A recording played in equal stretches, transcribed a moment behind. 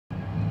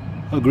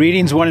Well,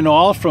 greetings one and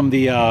all from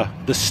the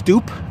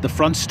stoop, the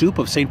front stoop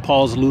of St.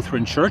 Paul's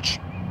Lutheran Church.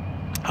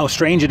 How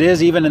strange it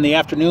is, even in the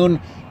afternoon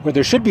where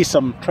there should be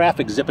some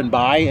traffic zipping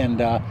by,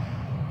 and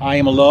I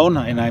am alone,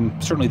 and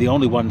I'm certainly the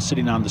only one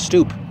sitting on the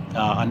stoop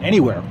on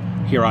anywhere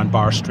here on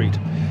Barr Street.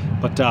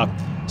 But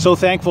so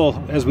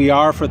thankful as we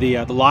are for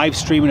the live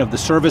streaming of the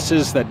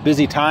services, that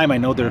busy time. I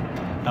know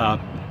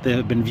they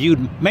have been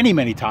viewed many,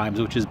 many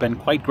times, which has been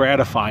quite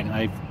gratifying.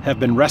 I have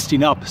been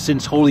resting up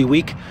since Holy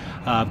Week.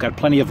 I've got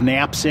plenty of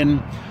naps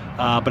in,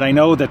 but I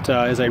know that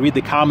as I read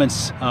the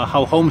comments,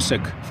 how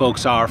homesick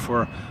folks are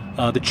for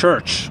the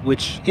church,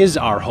 which is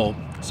our home.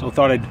 So I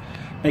thought I'd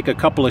make a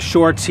couple of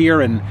shorts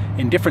here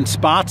in different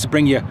spots,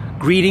 bring you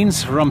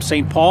greetings from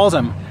St. Paul's.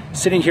 I'm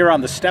sitting here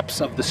on the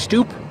steps of the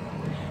stoop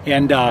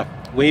and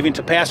waving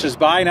to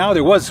passers-by now.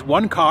 There was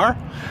one car,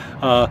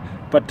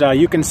 but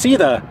you can see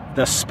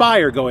the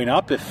spire going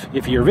up.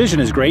 If your vision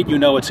is great, you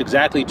know it's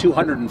exactly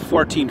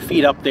 214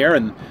 feet up there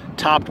and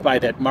topped by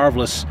that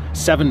marvelous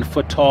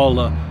 7-foot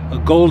tall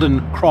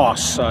golden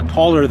cross,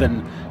 taller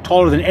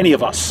than any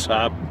of us,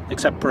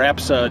 except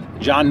perhaps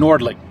John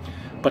Nordling.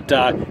 But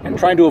and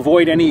trying to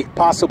avoid any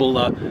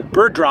possible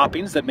bird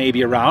droppings that may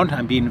be around.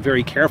 I'm being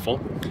very careful.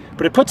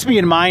 But it puts me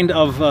in mind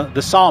of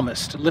the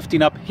psalmist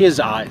lifting up his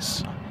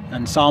eyes.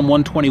 In Psalm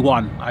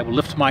 121, I will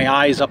lift my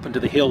eyes up into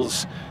the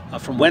hills,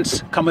 from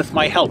whence cometh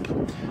my help.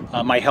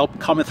 My help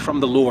cometh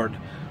from the Lord,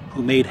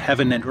 who made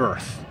heaven and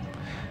earth.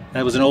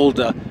 That was an old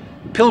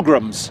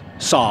pilgrim's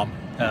psalm,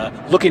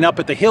 looking up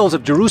at the hills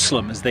of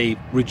Jerusalem as they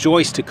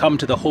rejoice to come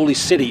to the holy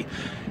city.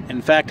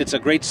 In fact, it's a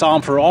great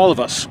psalm for all of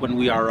us when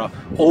we are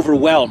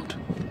overwhelmed,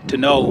 to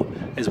know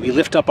as we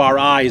lift up our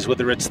eyes,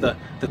 whether it's the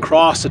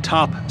cross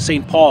atop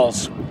St.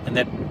 Paul's and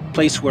that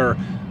place where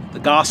the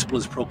gospel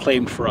is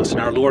proclaimed for us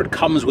and our Lord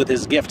comes with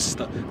his gifts,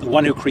 the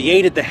one who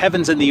created the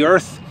heavens and the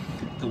earth,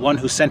 the one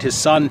who sent his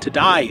Son to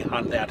die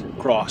on that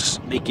cross,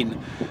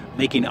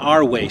 making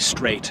our way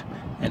straight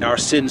and our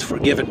sins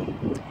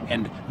forgiven,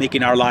 and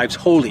making our lives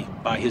holy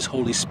by his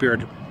Holy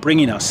Spirit,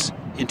 bringing us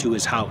into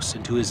his house,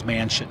 into his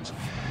mansions.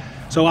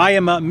 So I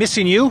am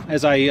missing you,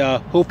 as I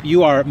hope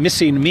you are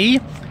missing me.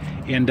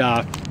 And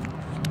I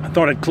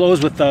thought I'd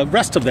close with the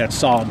rest of that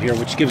psalm here,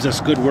 which gives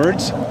us good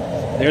words.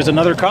 There's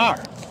another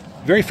car.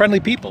 Very friendly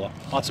people.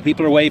 Lots of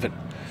people are waving.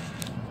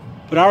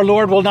 But our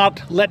Lord will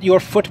not let your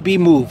foot be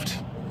moved.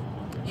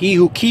 He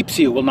who keeps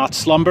you will not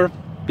slumber.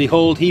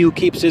 Behold, he who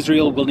keeps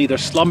Israel will neither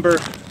slumber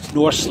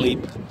nor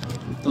sleep.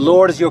 The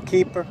Lord is your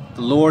keeper.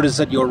 The Lord is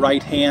at your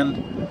right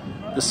hand.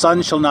 The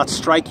sun shall not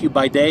strike you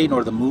by day,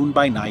 nor the moon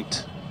by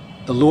night.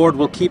 The Lord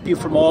will keep you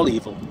from all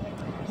evil.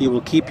 He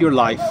will keep your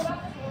life.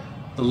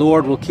 The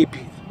Lord will keep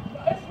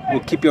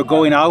your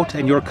going out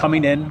and your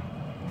coming in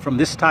from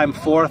this time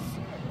forth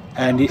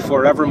and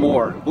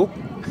forevermore. Oop.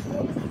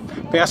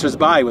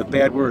 Passers-by with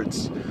bad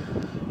words.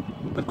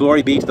 But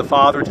glory be to the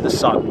Father, to the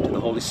Son, to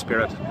the Holy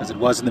Spirit, as it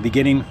was in the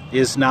beginning,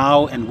 is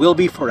now, and will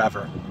be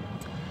forever.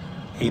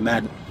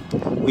 Amen.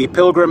 We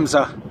pilgrims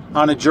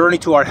on a journey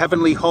to our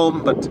heavenly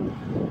home, but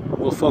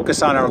we'll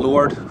focus on our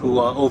Lord, who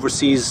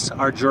oversees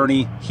our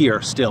journey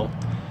here still,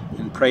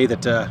 and pray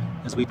that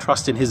as we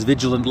trust in his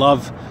vigilant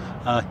love,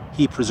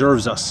 he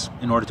preserves us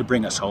in order to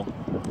bring us home.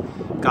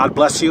 God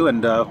bless you,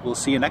 and we'll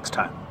see you next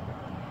time.